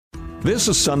This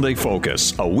is Sunday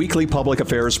Focus, a weekly public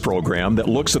affairs program that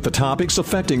looks at the topics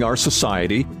affecting our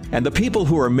society and the people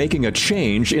who are making a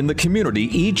change in the community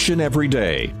each and every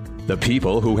day. The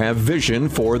people who have vision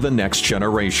for the next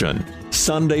generation.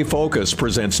 Sunday Focus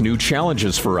presents new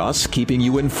challenges for us, keeping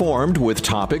you informed with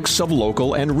topics of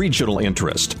local and regional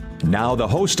interest. Now the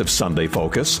host of Sunday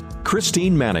Focus,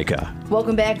 Christine Manica.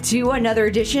 Welcome back to another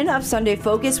edition of Sunday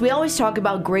Focus. We always talk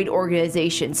about great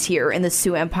organizations here in the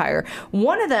Sioux Empire.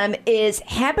 One of them is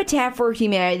Habitat for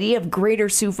Humanity of Greater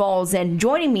Sioux Falls. And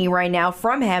joining me right now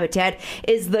from Habitat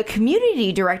is the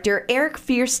Community Director, Eric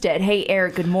Fjerestad. Hey,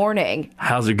 Eric, good morning.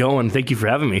 How's it going? Thank you for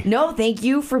having me. No, thank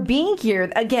you for being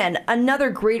here. Again,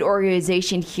 another great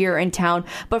organization here in town.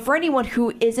 But for anyone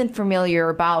who isn't familiar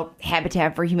about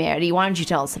Habitat for Humanity, why don't you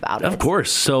tell us about it? Of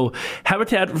course. So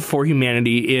Habitat for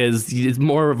Humanity is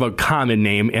more of a common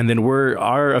name, and then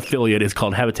our affiliate is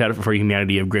called Habitat for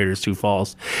Humanity of Greater Sioux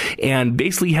Falls. And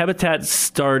basically Habitat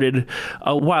started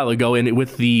a while ago and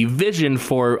with the vision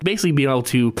for basically being able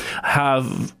to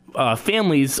have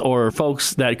families or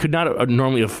folks that could not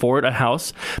normally afford a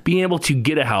house being able to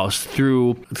get a house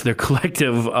through their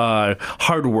collective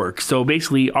hard work. So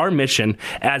basically our mission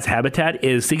as Habitat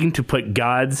is seeking to put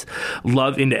God's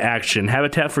love into action.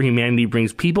 Habitat for Humanity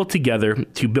brings people together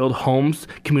to build homes,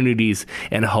 communities,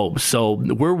 and hope. So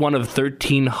we're one of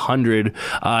 1,300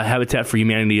 Habitat for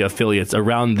Humanity affiliates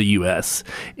around the U.S.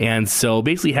 And so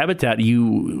basically Habitat,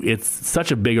 it's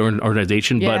such a big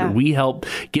organization, but we help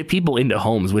get people into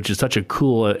homes, which is such a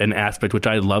cool an aspect which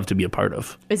I love to be a part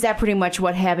of. Is that pretty much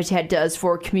what Habitat does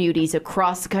for communities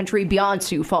across the country beyond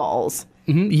Sioux Falls?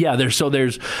 Mm-hmm. Yeah, there's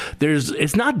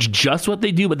it's not just what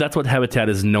they do, but that's what Habitat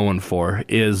is known for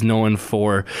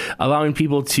allowing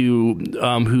people to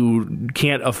who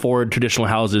can't afford traditional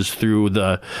houses through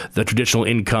the traditional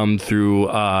income through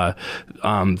a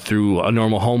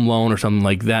normal home loan or something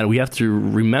like that. We have to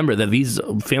remember that these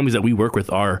families that we work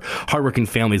with are hardworking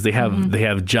families. They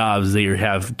have jobs, they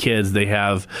have kids, they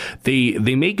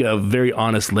make a very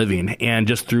honest living, and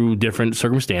just through different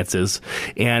circumstances,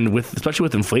 and especially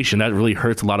with inflation, that really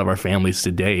hurts a lot of our families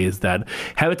today, is that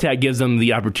Habitat gives them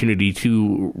the opportunity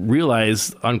to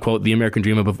realize, unquote, the American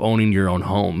dream of owning your own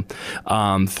home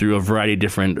through a variety of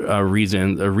different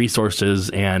resources,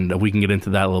 and we can get into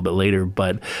that a little bit later.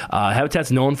 But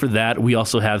Habitat's known for that. We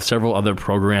also have several other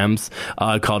programs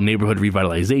called Neighborhood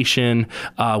Revitalization.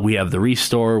 We have the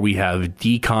Restore. We have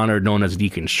Decon, or known as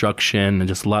Deconstruction, and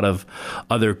just a lot of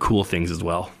other cool things as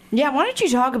well. Yeah, why don't you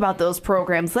talk about those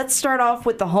programs? Let's start off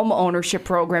with the home ownership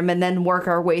program and then work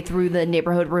our way through the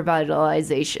neighborhood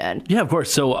revitalization. Yeah, of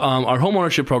course. So our home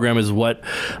ownership program is what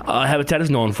Habitat is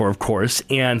known for, of course.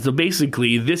 And so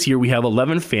basically this year we have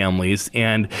 11 families,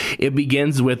 and it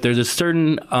begins with there's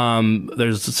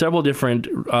several different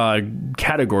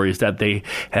categories that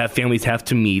families have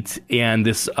to meet. And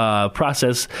this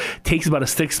process takes about a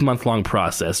 6-month-long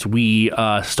process. We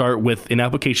start with an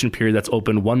application period that's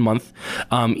open 1 month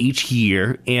each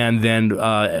year, and then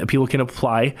people can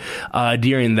apply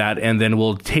during that, and then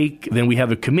we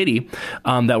have a committee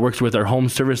that works with our home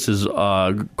services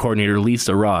coordinator,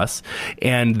 Lisa Ross,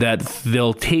 and that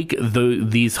they'll take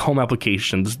these home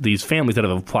applications, these families that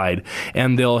have applied,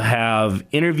 and they'll have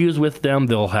interviews with them,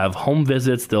 they'll have home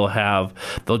visits, they'll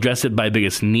address it by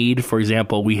biggest need. For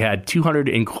example, we had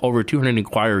over 200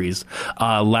 inquiries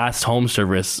last home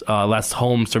service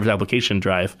application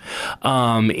drive,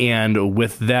 and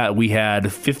with that, we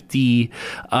had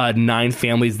 59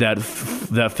 families that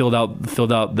filled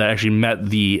out that actually met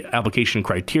the application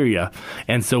criteria.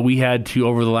 And so we had to,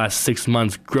 over the last 6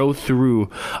 months, grow through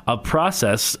a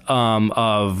process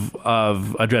of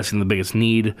addressing the biggest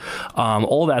need,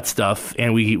 all that stuff.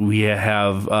 And we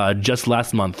have just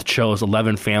last month chose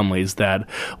 11 families that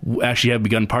actually have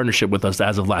begun partnership with us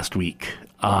as of last week.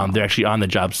 They're actually on the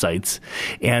job sites.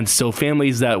 And so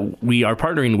families that we are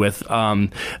partnering with,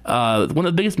 one of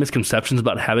the biggest misconceptions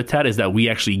about Habitat is that we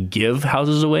actually give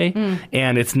houses away,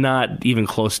 and it's not even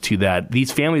close to that.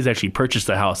 These families actually purchase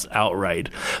the house outright,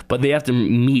 but they have to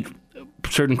meet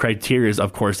certain criteria,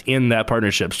 of course, in that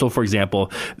partnership. So, for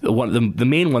example, the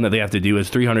main one that they have to do is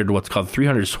what's called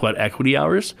 300 sweat equity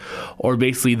hours, or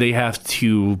basically they have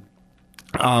to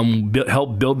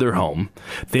help build their home.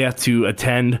 They have to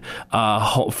attend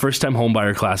first-time home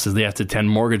buyer classes. They have to attend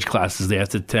mortgage classes. They have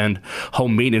to attend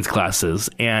home maintenance classes.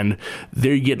 And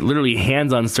they get literally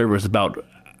hands-on service about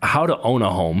how to own a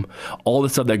home, all the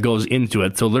stuff that goes into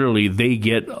it. So literally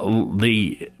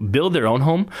they build their own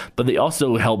home, but they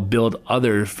also help build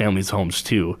other families' homes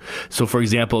too. So for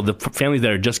example, the families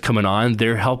that are just coming on,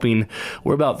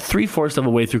 we're about 3/4 of the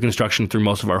way through construction through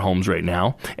most of our homes right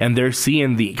now. And they're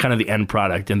seeing the kind of the end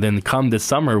product. And then come this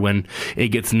summer when it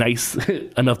gets nice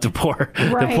enough to pour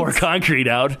concrete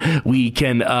out, we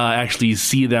can actually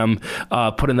see them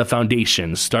put in the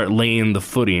foundation, start laying the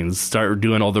footings, start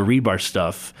doing all the rebar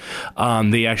stuff.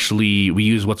 We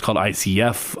use what's called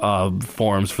ICF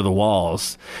forms for the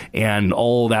walls and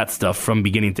all that stuff from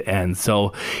beginning to end.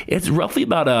 So it's roughly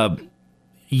about at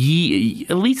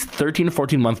least 13 to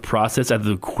 14 month process at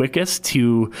the quickest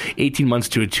to 18 months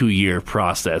to a 2-year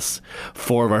process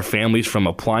for our families from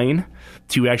applying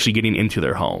to actually getting into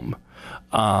their home.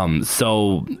 And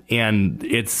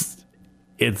it's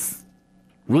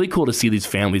really cool to see these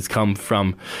families come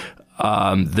from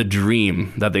the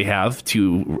dream that they have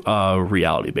to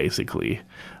reality, basically.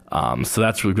 So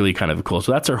that's really kind of cool.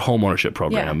 So that's our home ownership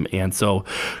program. Yeah. And so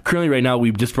currently right now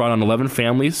we've just brought on 11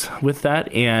 families with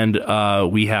that. And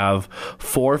we have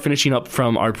 4 finishing up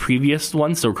from our previous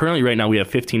one. So currently right now we have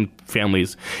 15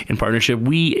 families in partnership.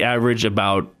 We average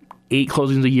about 8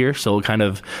 closings a year. So kind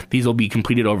of these will be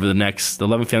completed over the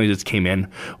 11 families that came in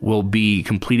will be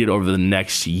completed over the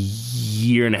next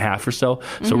year and a half or so.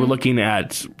 So we're looking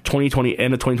at 2020,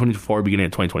 end of 2024, beginning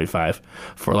of 2025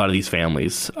 for a lot of these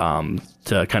families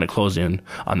to kind of close in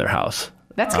on their house.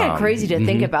 That's kind of crazy to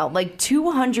think about. Like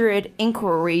 200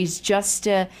 inquiries just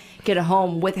to get a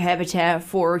home with Habitat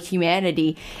for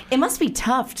Humanity. It must be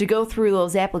tough to go through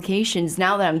those applications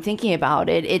now that I'm thinking about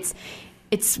it. It's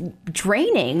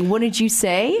draining, wouldn't you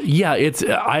say? Yeah,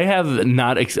 I have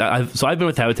not. So I've been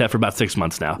with Habitat for about 6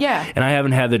 months now. Yeah, and I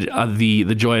haven't had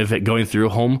the joy of it going through a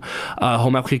home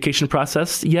application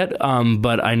process yet.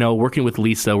 But I know working with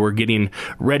Lisa, we're getting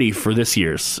ready for this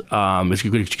year's. It's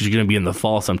going to be in the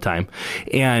fall sometime,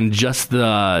 and just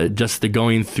the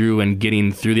going through and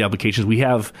getting through the applications, we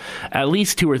have at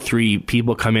least 2 or 3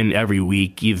 people come in every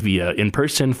week, either via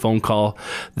in-person phone call,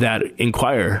 that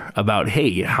inquire about,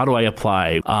 hey, how do I apply?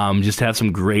 Just have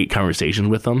some great conversations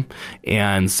with them.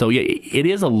 And so, yeah, it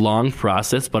is a long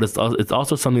process, but it's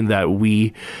also something that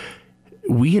we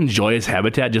enjoy as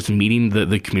Habitat, just meeting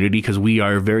the community, because we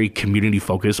are a very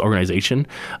community-focused organization.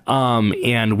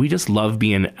 And we just love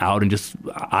being out, and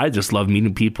I just love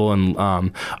meeting people. And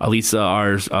Alisa,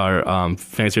 our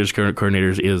family service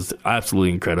coordinator, is absolutely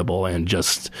incredible and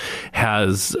just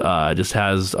has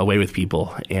a way with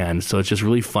people. And so it's just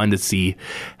really fun to see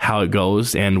how it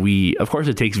goes. And of course,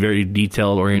 it takes very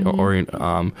detailed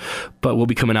but we'll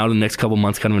be coming out in the next couple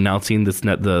months, kind of announcing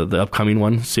the upcoming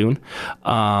one soon.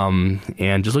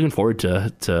 And just looking forward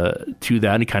to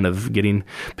that and kind of getting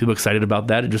people excited about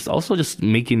that, and just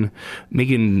making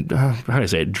how do I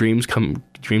say it, dreams come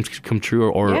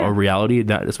true or reality,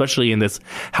 especially in this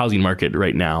housing market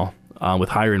right now, with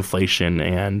higher inflation,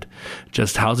 and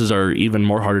just houses are even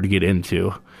more harder to get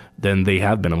into than they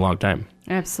have been in a long time.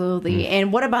 Absolutely.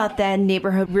 And what about that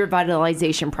neighborhood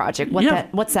revitalization project?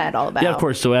 What's that all about? Yeah, of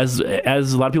course. So as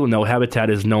a lot of people know, Habitat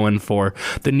is known for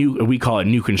we call it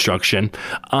new construction.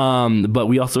 But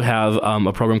we also have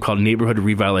a program called neighborhood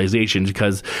revitalization,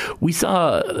 because we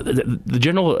saw the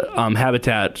general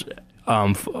Habitat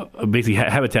basically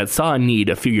Habitat saw a need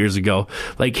a few years ago,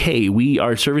 like, hey, we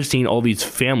are servicing all these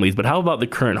families, but how about the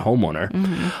current homeowner?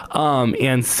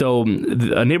 And so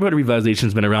neighborhood revitalization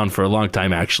has been around for a long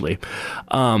time, actually.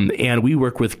 And we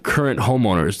work with current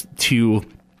homeowners to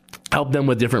help them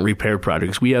with different repair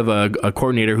projects. We have a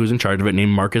coordinator who's in charge of it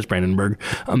named Marcus Brandenburg,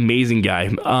 amazing guy.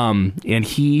 And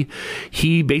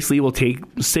he basically will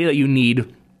say that you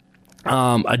need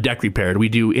a deck repaired. We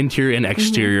do interior and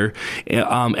exterior,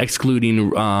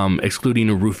 excluding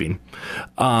roofing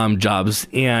jobs,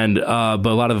 and but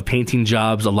a lot of painting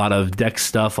jobs, a lot of deck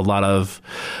stuff, a lot of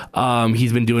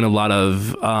he's been doing a lot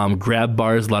of grab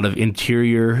bars, a lot of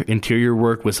interior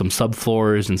work with some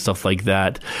subfloors and stuff like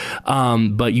that.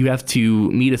 But you have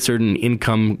to meet a certain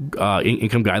income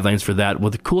guidelines for that. Well,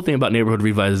 the cool thing about neighborhood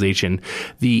revitalization,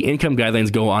 the income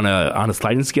guidelines go on a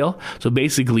sliding scale. So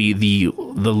basically, the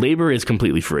labor is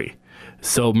completely free.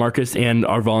 So Marcus and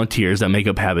our volunteers that make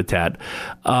up Habitat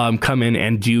come in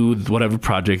and do whatever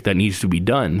project that needs to be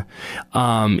done,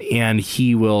 and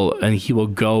he will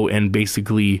go and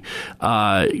basically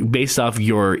based off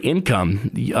your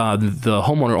income, the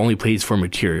homeowner only pays for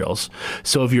materials.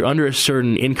 So if you're under a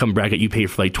certain income bracket, you pay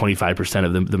for like 25%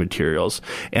 of the materials,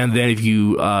 and then if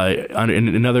you in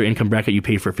another income bracket, you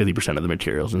pay for 50% of the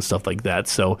materials and stuff like that.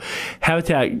 So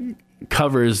Habitat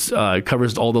covers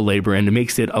all the labor, and it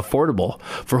makes it affordable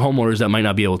for homeowners that might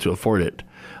not be able to afford it.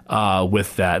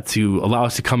 with that to allow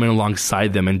us to come in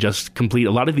alongside them and just complete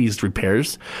a lot of these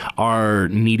repairs are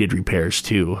needed repairs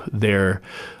too. They're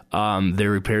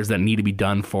repairs that need to be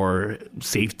done for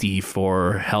safety,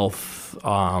 for health,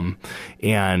 and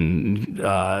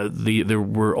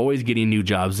we're always getting new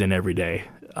jobs in every day.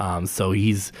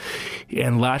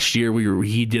 And last year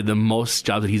he did the most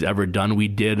jobs that he's ever done. We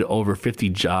did over 50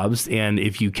 jobs, and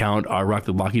if you count our Rock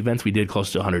the Block events, we did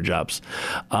close to 100 jobs.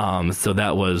 So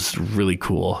that was really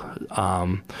cool.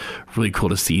 Really cool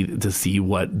to see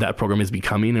what that program is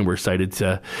becoming, and we're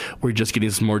just getting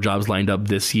some more jobs lined up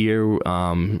this year,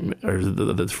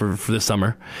 for this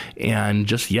summer,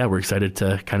 and we're excited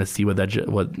to kind of see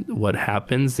what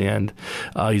happens, and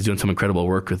he's doing some incredible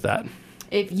work with that.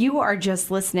 If you are just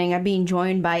listening, I'm being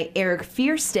joined by Eric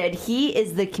Fjerestad. He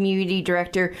is the Community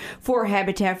Director for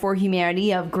Habitat for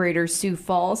Humanity of Greater Sioux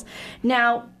Falls.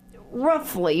 Now,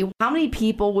 roughly, how many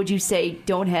people would you say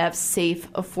don't have safe,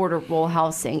 affordable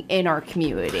housing in our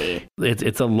community?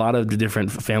 It's a lot of different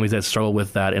families that struggle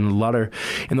with that, and a lot are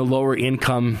in the lower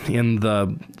income, in the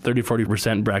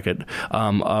 30-40% bracket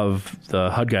of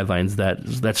the HUD guidelines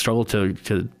that struggle to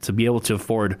be able to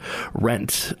afford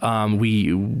rent.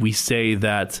 We say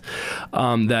that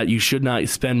you should not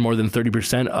spend more than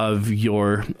 30% of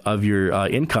your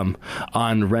income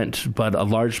on rent, but a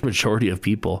large majority of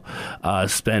people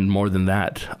spend more than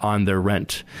that on their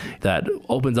rent. That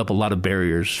opens up a lot of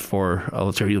barriers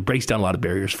it breaks down a lot of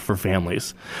barriers for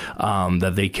families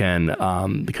that they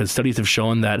can, because studies have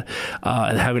shown that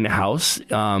having a house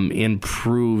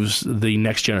improves the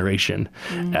next generation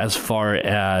as far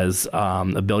as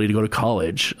ability to go to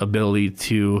college, ability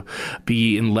to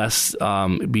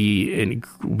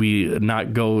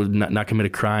not commit a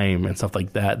crime and stuff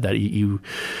like that. That you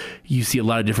see a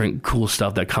lot of different cool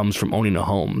stuff that comes from owning a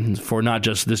home for not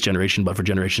just this generation, but for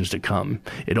generations to come.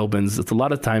 It's a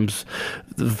lot of times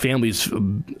families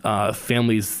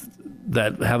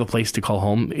that have a place to call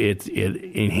home, it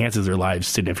enhances their lives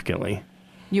significantly.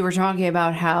 You were talking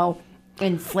about how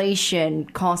inflation,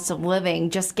 cost of living,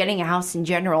 just getting a house in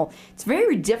general, it's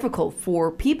very difficult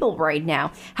for people right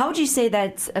now. How would you say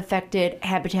that's affected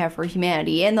Habitat for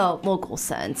Humanity in the local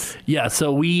sense? Yeah,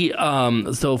 so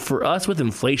for us with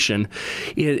inflation,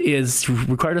 it is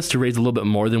required us to raise a little bit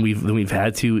more than we've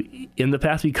had to in the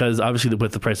past, because obviously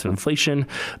with the price of inflation,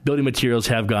 building materials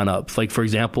have gone up. Like, for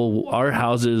example, our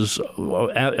houses,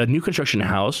 a new construction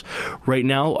house right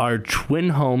now, our twin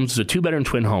homes, a 2-bedroom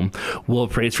twin home, will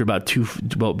appraise for about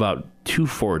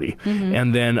 $240,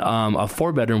 and then a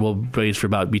 4-bedroom will raise for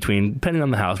depending on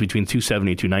the house, between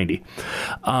 $270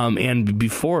 $290. And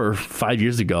before 5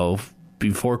 years ago,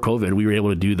 before COVID, we were able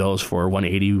to do those for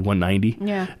 $180 $190.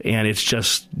 Yeah, and it's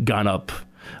just gone up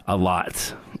a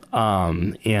lot.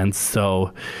 And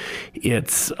so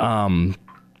it's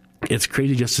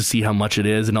crazy just to see how much it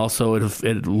is, and also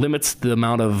it limits the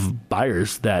amount of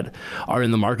buyers that are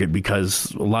in the market,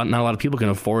 because not a lot of people can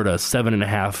afford a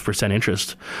 7.5%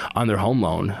 interest on their home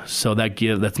loan. So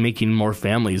that's making more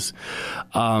families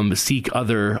seek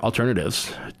other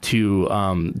alternatives to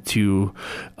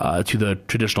the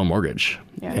traditional mortgage.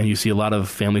 Yeah. And you see a lot of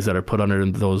families that are put under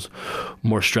those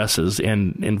more stresses,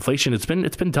 and inflation. It's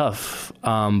been tough,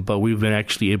 but we've been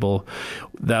able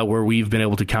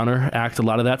to counteract a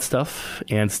lot of that stuff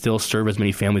and still serve as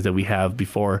many families that we have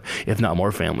before, if not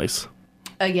more families.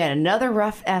 Again, another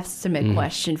rough estimate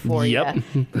question for you.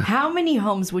 How many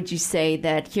homes would you say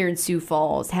that here in Sioux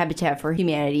Falls, Habitat for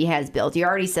Humanity has built? You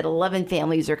already said 11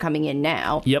 families are coming in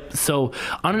now. Yep. So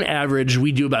on an average,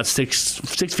 we do about six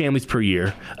families per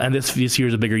year. And this year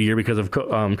is a bigger year because of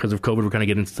COVID. We're kind of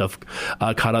getting stuff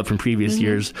caught up from previous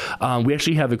years. We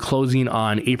actually have a closing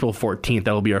on April 14th.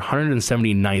 That will be our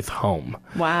 179th home.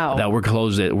 Wow. That we're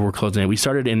closing. We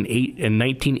started in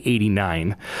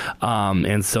 1989,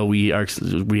 and so we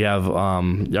have our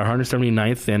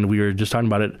 179th, and we were just talking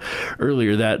about it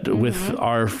earlier, that with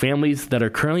our families that are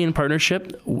currently in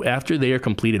partnership, after they are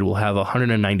completed, we'll have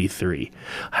 193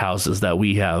 houses that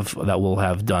we'll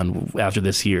have done after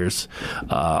this year's.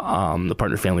 The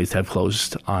partner families have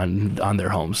closed on their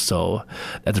homes, so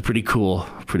that's a pretty cool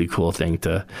thing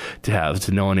to have,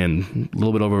 to knowing in a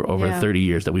little bit over 30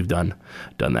 years that we've done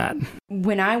that.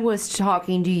 When I was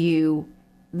talking to you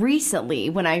recently,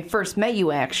 when I first met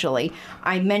you, actually,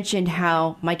 I mentioned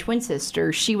how my twin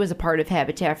sister, she was a part of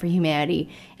Habitat for Humanity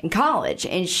in college,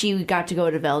 and she got to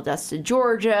go to Valdosta,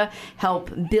 Georgia,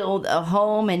 help build a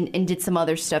home, and did some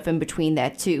other stuff in between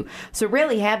that too. So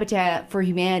really, Habitat for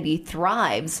Humanity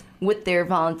thrives with their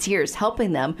volunteers,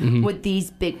 helping them with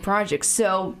these big projects.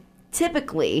 So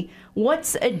typically,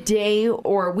 what's a day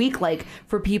or a week like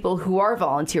for people who are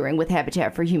volunteering with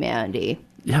Habitat for Humanity?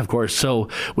 Yeah, of course. So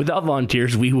without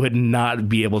volunteers, we would not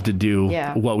be able to do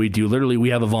what we do. Literally, we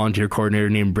have a volunteer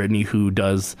coordinator named Brittany who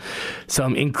does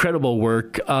some incredible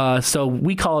work. So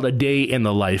we call it a day in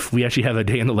the life. We actually have a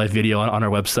day in the life video on our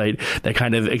website that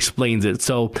kind of explains it.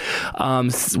 So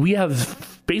we have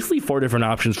basically 4 different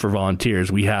options for volunteers.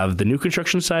 We have the new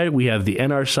construction side, we have the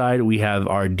NR side, we have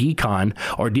our decon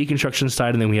or deconstruction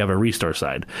side, and then we have a restore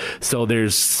side. So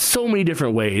there's so many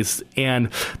different ways. And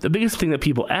the biggest thing that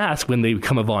people ask when they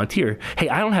become a volunteer, hey,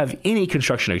 I don't have any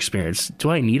construction experience.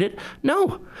 Do I need it?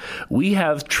 No. We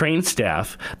have trained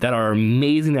staff that are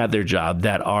amazing at their job,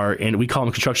 that are, and we call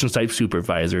them construction site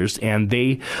supervisors, and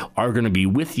they are going to be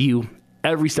with you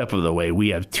every step of the way. We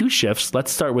have 2 shifts.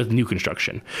 Let's start with new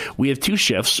construction. We have 2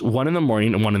 shifts, one in the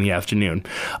morning and one in the afternoon,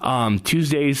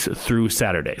 Tuesdays through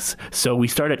Saturdays. So we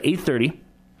start at 8:30.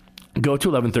 Go to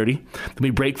 11:30, then we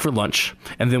break for lunch,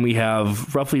 and then we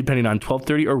have roughly, depending on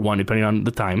 12:30 or 1, depending on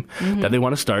the time that they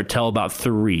want to start, till about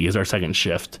 3 is our second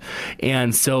shift.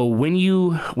 And so when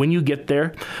you get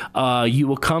there, you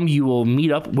will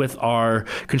meet up with our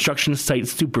construction site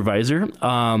supervisor.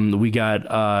 We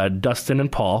got Dustin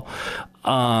and Paul.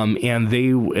 And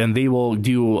they will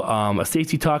do a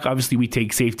safety talk. Obviously, we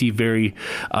take safety very,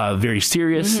 very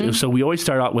serious. So we always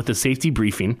start out with a safety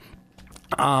briefing.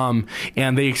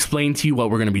 And they explain to you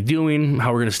what we're going to be doing,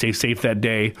 how we're going to stay safe that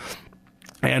day,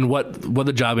 and what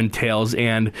the job entails.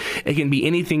 And it can be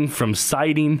anything from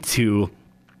siding to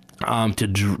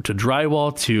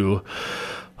drywall to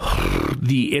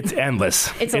it's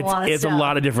endless. It's a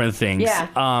lot of different things.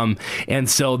 Yeah. And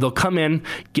so they'll come in,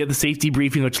 get the safety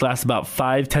briefing, which lasts about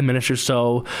 5-10 minutes or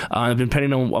so.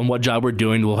 Depending on what job we're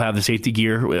doing, we'll have the safety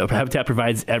gear. Habitat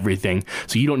provides everything.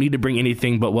 So you don't need to bring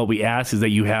anything, but what we ask is that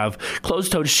you have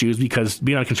closed-toed shoes, because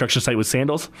being on a construction site with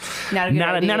sandals, not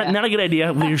a good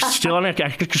idea. We're still on a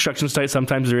construction site.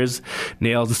 Sometimes there is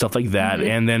nails and stuff like that.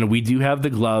 And then we do have the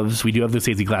gloves. We do have the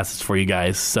safety glasses for you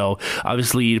guys. So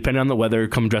obviously, depending on the weather,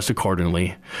 come dressed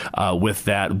accordingly with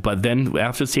that. But then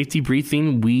after safety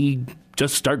briefing, we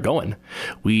just start going.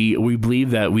 We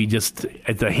believe that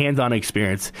it's a hands-on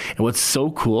experience. And what's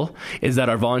so cool is that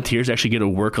our volunteers actually get to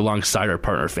work alongside our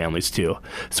partner families too.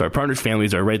 So our partner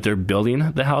families are right there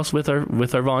building the house with our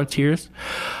volunteers.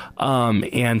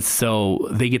 And so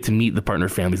they get to meet the partner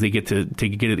families. They get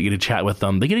to chat with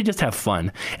them. They get to just have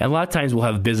fun. And a lot of times we'll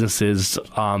have businesses,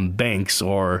 banks,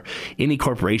 or any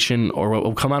corporation, or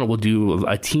we'll come out and we'll do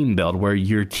a team build where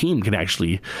your team can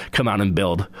actually come out and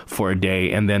build for a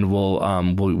day. And then we'll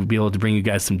be able to bring you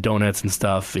guys some donuts and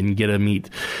stuff, and get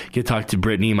to talk to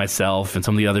Brittany, myself, and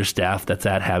some of the other staff that's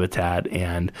at Habitat.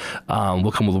 And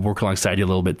we'll work alongside you a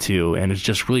little bit too. And it's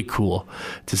just really cool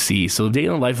to see. So the day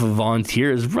in the life of a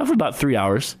volunteer is roughly about 3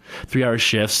 hours, 3-hour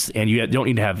shifts, and you don't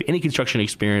need to have any construction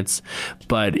experience,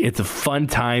 but it's a fun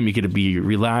time. You get to be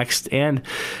relaxed, and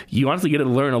you honestly get to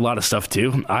learn a lot of stuff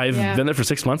too. I've been there for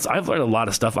 6 months. I've learned a lot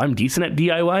of stuff. I'm decent at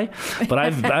DIY, but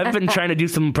I've been trying to do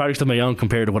some projects of my own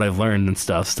compared to what I've learned and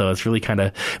stuff. So it's really kind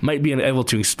of might be able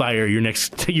to inspire your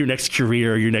next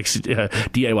career or your next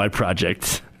DIY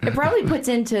project. It probably puts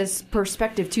into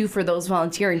perspective, too, for those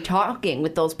volunteering, talking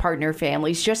with those partner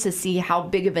families, just to see how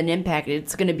big of an impact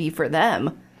it's going to be for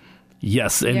them.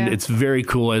 Yes, and it's very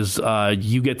cool as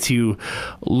you get to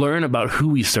learn about who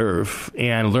we serve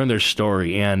and learn their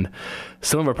story. And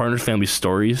some of our partner family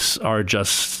stories are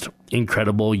just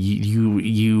incredible.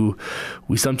 We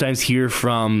sometimes hear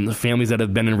from families that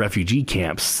have been in refugee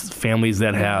camps, families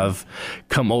that have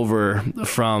come over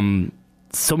from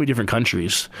so many different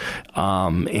countries,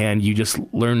 and you just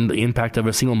learn the impact of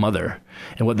a single mother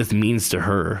and what this means to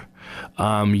her.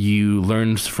 You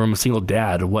learn from a single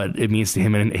dad what it means to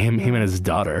him and his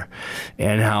daughter,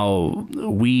 and how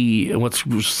what's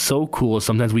so cool is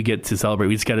sometimes we get to celebrate.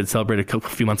 We just got to celebrate a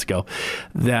few months ago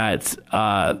that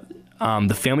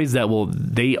the families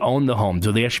they own the home,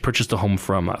 so they actually purchased a home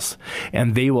from us,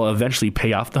 and they will eventually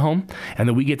pay off the home, and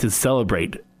then we get to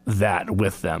celebrate that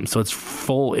with them. So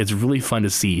it's really fun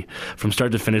to see from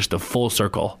start to finish the full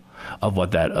circle of what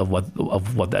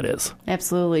that is.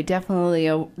 Absolutely. Definitely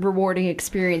a rewarding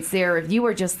experience there. If you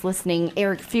are just listening,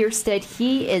 Eric Fjerestad,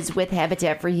 he is with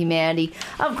Habitat for Humanity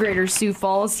of Greater Sioux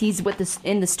Falls. He's with us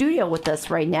in the studio with us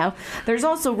right now. There's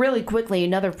also really quickly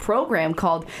another program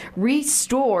called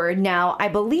Restore. Now, I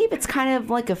believe it's kind of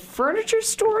like a furniture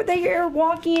store that you're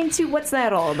walking into. What's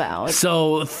that all about?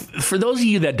 So for those of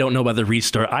you that don't know about the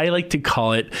Restore, I like to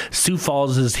call it Sioux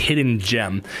Falls' hidden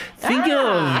gem. Think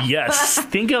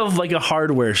of like a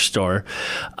hardware store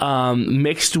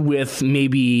mixed with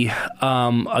maybe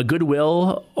a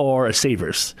Goodwill or a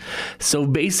Savers. So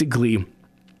basically,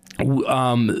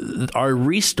 our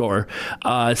restore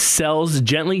sells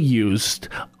gently used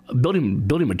building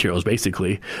materials,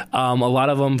 basically. A lot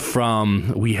of them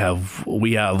from we have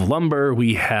lumber,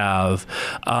 we have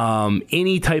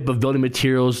any type of building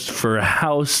materials for a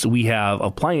house, we have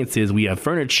appliances, we have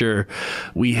furniture,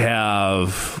 we have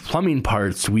plumbing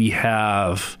parts, we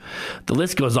have, the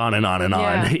list goes on and on and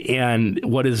on. And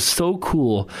what is so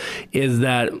cool is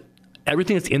that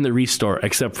everything that's in the restore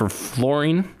except for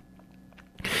flooring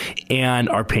and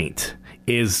our paint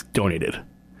is donated.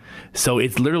 So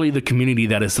it's literally the community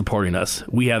that is supporting us.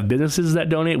 We have businesses that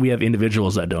donate. We have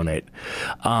individuals that donate.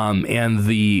 And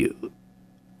the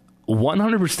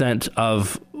 100%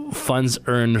 of funds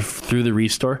earned through the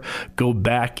restore go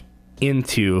back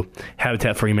into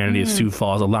Habitat for Humanity of Sioux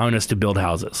Falls, allowing us to build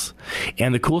houses.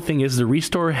 And the cool thing is the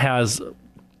restore has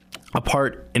a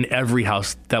part in every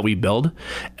house that we build.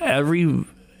 Everything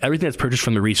that's purchased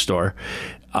from the restore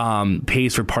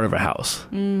pays for part of a house.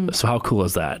 So how cool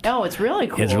is that? Oh, it's really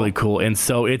cool. It's really cool. And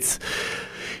so it's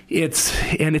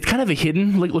kind of a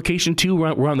hidden location too.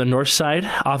 We're on the north side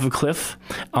off of Cliff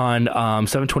on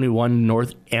 721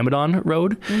 North Amadon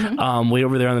Road, way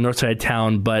over there on the north side of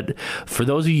town. But for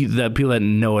those of you people that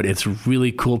know it, it's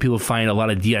really cool. People find a lot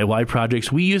of DIY projects.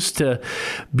 We used to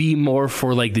be more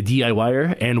for like the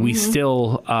DIYer, and we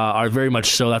still are very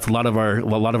much so. That's a lot of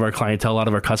our clientele, a lot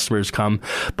of our customers come.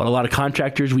 But a lot of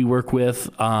contractors we work with,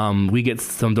 we get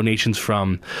some donations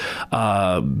from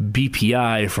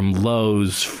BPI, from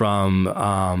Lowe's,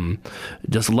 from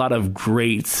just a lot of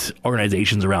great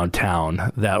organizations around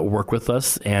town that work with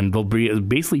us, and they'll be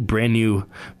basically brand new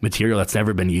material that's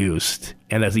never been used,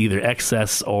 and that's either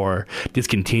excess or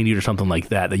discontinued or something like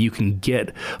that you can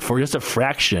get for just a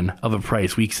fraction of a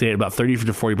price. We say about 30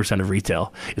 to 40% of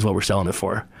retail is what we're selling it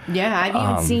for. Yeah, I've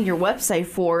even seen your website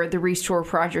for the Restore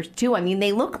project too. I mean,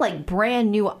 they look like brand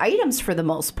new items for the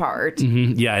most part.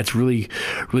 Yeah, it's really,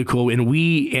 really cool. And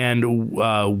we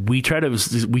try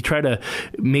to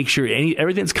make sure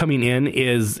everything that's coming in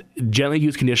is gently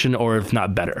used condition, or if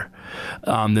not better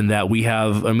than that. We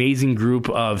have an amazing group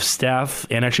of staff,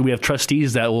 and actually we have trustees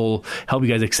that will help you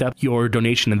guys accept your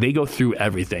donation, and they go through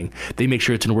everything. They make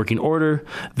sure it's in working order.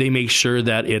 They make sure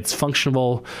that it's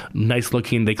functional, nice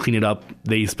looking. They clean it up.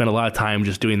 They spend a lot of time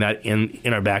just doing that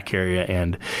in our back area,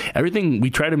 and everything.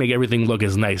 We try to make everything look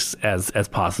as nice as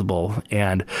possible.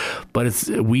 But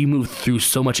we move through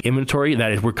so much inventory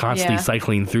that we're constantly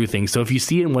cycling through things. So if you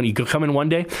see it when you come in one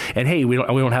day and hey, we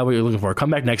don't have what you're looking for, come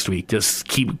back next week. Just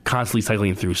keep constantly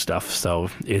cycling through stuff. So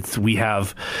we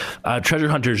have treasure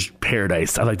hunters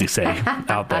paradise, I like to say,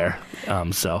 out there.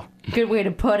 Good way to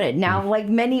put it. Now, like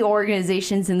many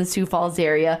organizations in the Sioux Falls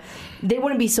area, they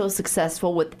wouldn't be so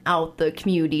successful without the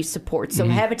community support. So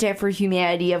Habitat for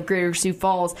Humanity of Greater Sioux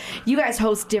Falls, you guys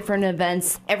host different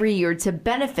events every year to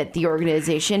benefit the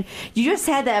organization. You just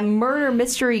had that murder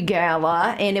mystery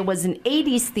gala, and it was an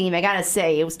 80s theme. I gotta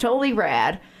say, it was totally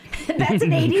rad. That's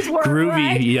an 80s word, groovy,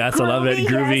 right? Yes, groovy, I love it.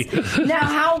 Groovy. Yes. Now,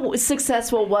 how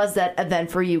successful was that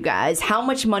event for you guys? How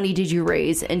much money did you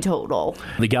raise in total?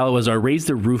 The gala was our Raise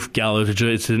the Roof Gala.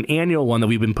 It's an annual one that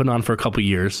we've been putting on for a couple of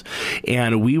years.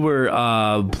 And we were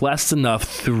blessed enough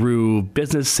through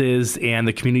businesses and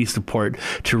the community support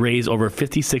to raise over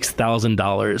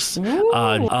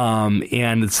 $56,000.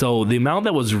 And so the amount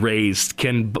that was raised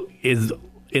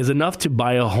is enough to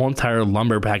buy a whole entire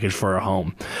lumber package for our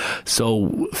home.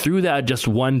 So through that, just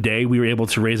one day, we were able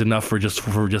to raise enough for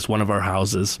just one of our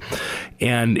houses.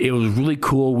 And it was really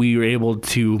cool. We were able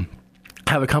to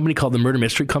have a company called the Murder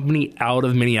Mystery Company out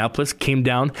of Minneapolis came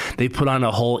down. They put on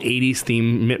a whole 80s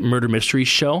themed murder mystery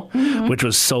show, which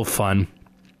was so fun.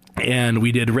 And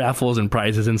we did raffles and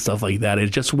prizes and stuff like that.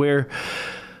 It's just where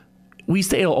we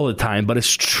say it all the time, but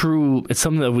it's true. It's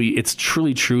something that it's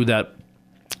truly true that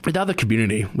without the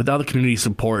community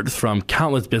support from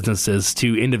countless businesses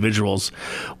to individuals,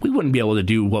 we wouldn't be able to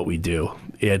do what we do.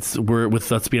 We're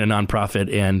with us being a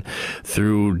nonprofit, and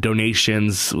through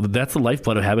donations, that's the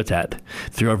lifeblood of Habitat,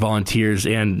 through our volunteers,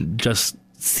 and just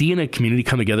seeing a community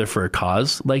come together for a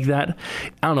cause like that,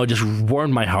 I don't know, just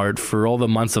warmed my heart for all the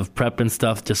months of prep and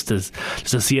stuff. Just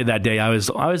to see it that day, I was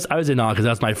in awe, because that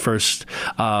was my first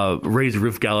Raised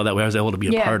Roof Gala that I was able to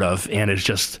be a part of, and it's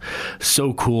just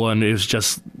so cool. And it was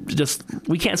just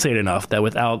we can't say it enough that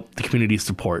without the community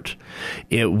support,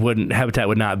 Habitat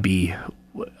would not be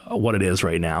what it is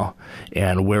right now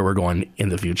and where we're going in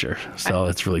the future. So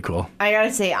it's really cool. I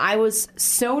gotta say, I was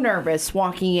so nervous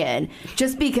walking in,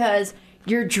 just because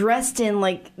you're dressed in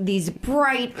like these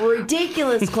bright,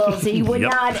 ridiculous clothes that you would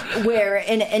not wear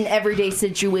in an everyday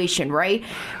situation, right?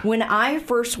 When I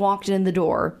first walked in the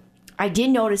door, I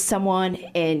did notice someone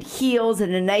in heels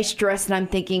and a nice dress, and I'm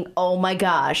thinking, oh my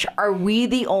gosh, are we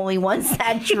the only ones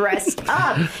that dressed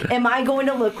up? Am I going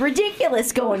to look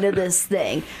ridiculous going to this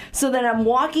thing? So then I'm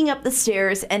walking up the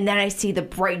stairs, and then I see the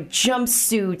bright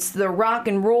jumpsuits, the rock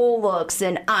and roll looks,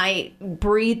 and I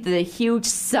breathed a huge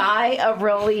sigh of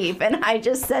relief, and I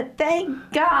just said,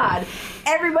 thank God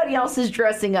everybody else is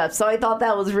dressing up. So I thought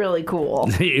that was really cool.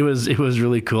 It was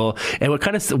really cool. And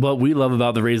what we love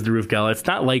about the Raise the Roof Gala, it's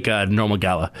not like a normal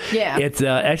gala. Yeah. It's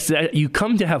actually, you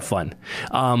come to have fun.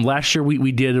 Last year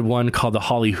we did one called the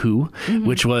Holly Who,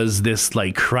 which was this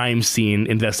like crime scene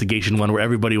investigation one where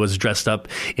everybody was dressed up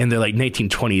in the like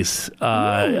 1920s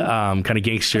kind of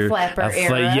gangster,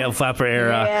 flapper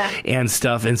era and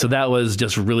stuff. And so that was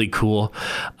just really cool.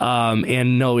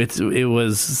 And no, it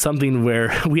was something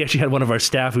where we actually had one of our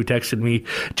staff who texted me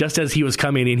just as he was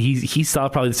coming, and he saw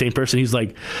probably the same person. He's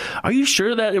like, "Are you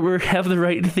sure that we have the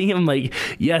right thing?" I'm like,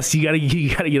 "Yes, you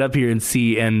gotta get up here and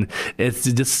see." And it's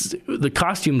just the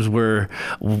costumes were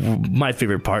my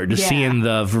favorite part. Just seeing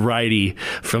the variety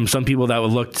from some people that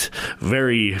looked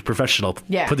very professional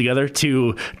put together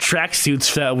to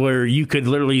tracksuits that where you could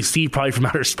literally see probably from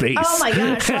outer space. Oh my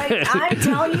gosh! I'm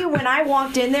telling you, when I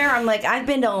walked in there, I'm like, I've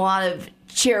been to a lot of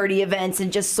charity events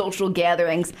and just social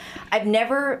gatherings. I've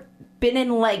never been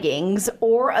in leggings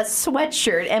or a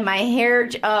sweatshirt, and my hair,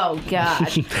 oh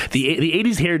gosh. the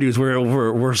 80s hairdos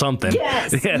were something.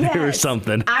 Yes, they were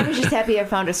something. I was just happy I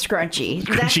found a scrunchie.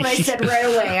 That's what I said right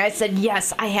away. I said,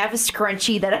 yes, I have a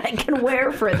scrunchie that I can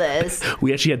wear for this.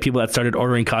 We actually had people that started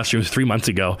ordering costumes 3 months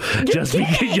ago just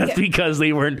because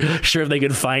they weren't sure if they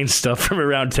could find stuff from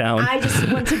around town. I just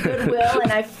went to Goodwill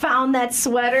and I found that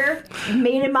sweater,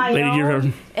 made it my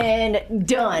own, and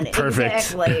done. Perfect.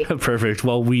 Exactly. Perfect.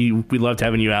 Well, we loved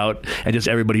having you out, and just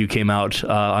everybody who came out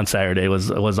on Saturday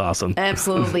was awesome.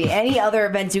 Absolutely. Any other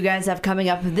events you guys have coming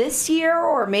up this year,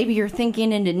 or maybe you're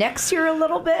thinking into next year a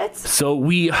little bit? So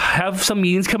we have some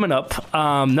meetings coming up.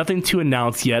 Nothing to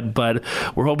announce yet, but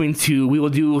we're hoping we will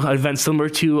do events similar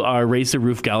to our Raise the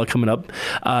Roof Gala coming up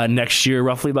next year,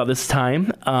 roughly about this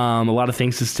time. A lot of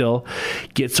things to still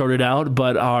get sorted out,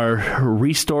 but our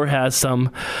Restore has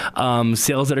some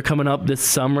sales that are coming up this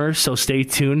summer, so stay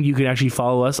tuned. You can actually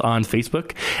follow us on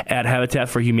Facebook at Habitat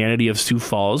for Humanity of Sioux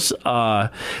Falls.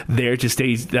 There to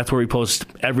stay, that's where we post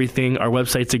everything. Our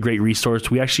website's a great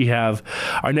resource. We actually have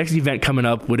our next event coming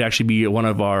up would actually be one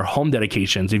of our home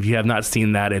dedications. If you have not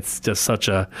seen that, it's just such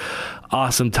a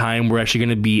awesome time. We're actually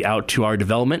going to be out to our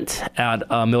development at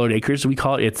Millard Acres, we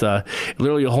call it. It's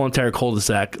literally a whole entire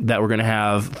cul-de-sac that we're going to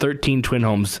have 13 twin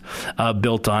homes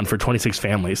built on for 26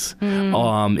 families.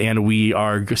 And we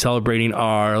are celebrating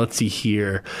our, let's see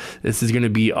here, this is going to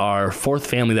be our fourth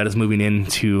family that is moving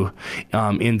into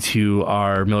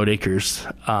our Millard Acres,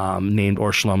 named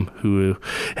Orshlam, who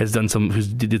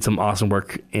did some awesome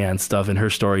work and stuff. And her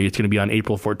story, it's going to be on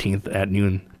April 14th at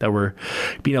noon that we're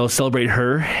being able to celebrate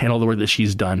her and all the work that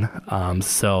she's done.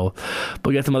 But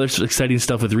we got some other exciting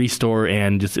stuff with Restore,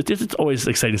 and it's always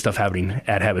exciting stuff happening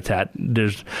at Habitat.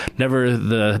 There's never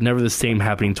the same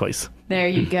happening twice. There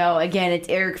you go. Again, it's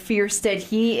Eric Fjerestad.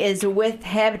 He is with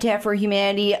Habitat for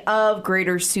Humanity of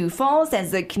Greater Sioux Falls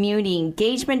as the Community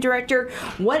Engagement Director.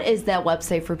 What is that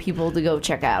website for people to go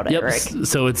check out, Eric?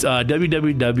 So it's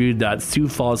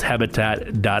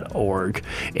www.siouxfallshabitat.org.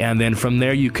 And then from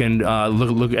there, you can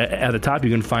look at the top.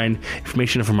 You can find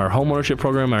information from our homeownership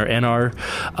program, our NR,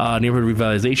 neighborhood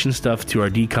revitalization stuff, to our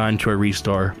decon, to our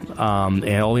Restore.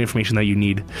 And all the information that you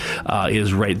need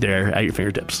is right there at your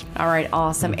fingertips. All right,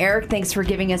 awesome. Eric, thanks for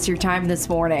giving us your time this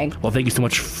morning. Well, thank you so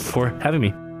much for having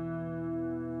me.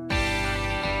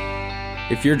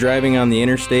 If you're driving on the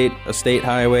interstate, a state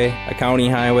highway, a county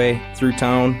highway, through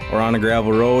town, or on a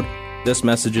gravel road, this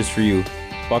message is for you.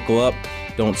 Buckle up,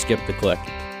 don't skip the click.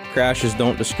 Crashes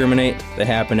don't discriminate, they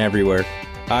happen everywhere.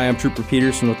 Hi, I'm Trooper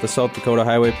Peterson with the South Dakota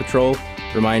Highway Patrol,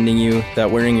 reminding you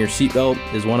that wearing your seatbelt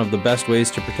is one of the best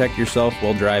ways to protect yourself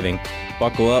while driving.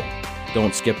 Buckle up,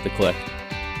 don't skip the click.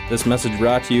 This message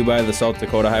brought to you by the South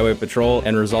Dakota Highway Patrol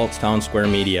and Results Town Square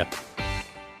Media.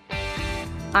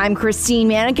 I'm Christine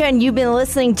Manica, and you've been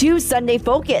listening to Sunday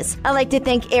Focus. I'd like to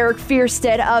thank Eric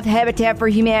Fjerestad of Habitat for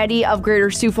Humanity of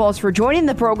Greater Sioux Falls for joining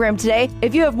the program today.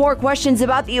 If you have more questions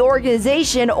about the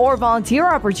organization or volunteer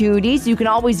opportunities, you can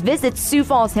always visit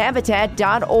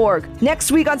SiouxFallsHabitat.org.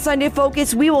 Next week on Sunday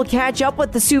Focus, we will catch up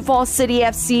with the Sioux Falls City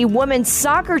FC women's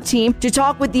soccer team to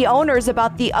talk with the owners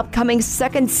about the upcoming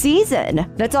second season.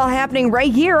 That's all happening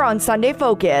right here on Sunday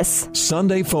Focus.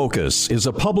 Sunday Focus is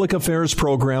a public affairs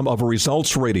program of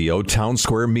Results Radio Town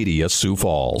Square Media, Sioux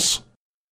Falls.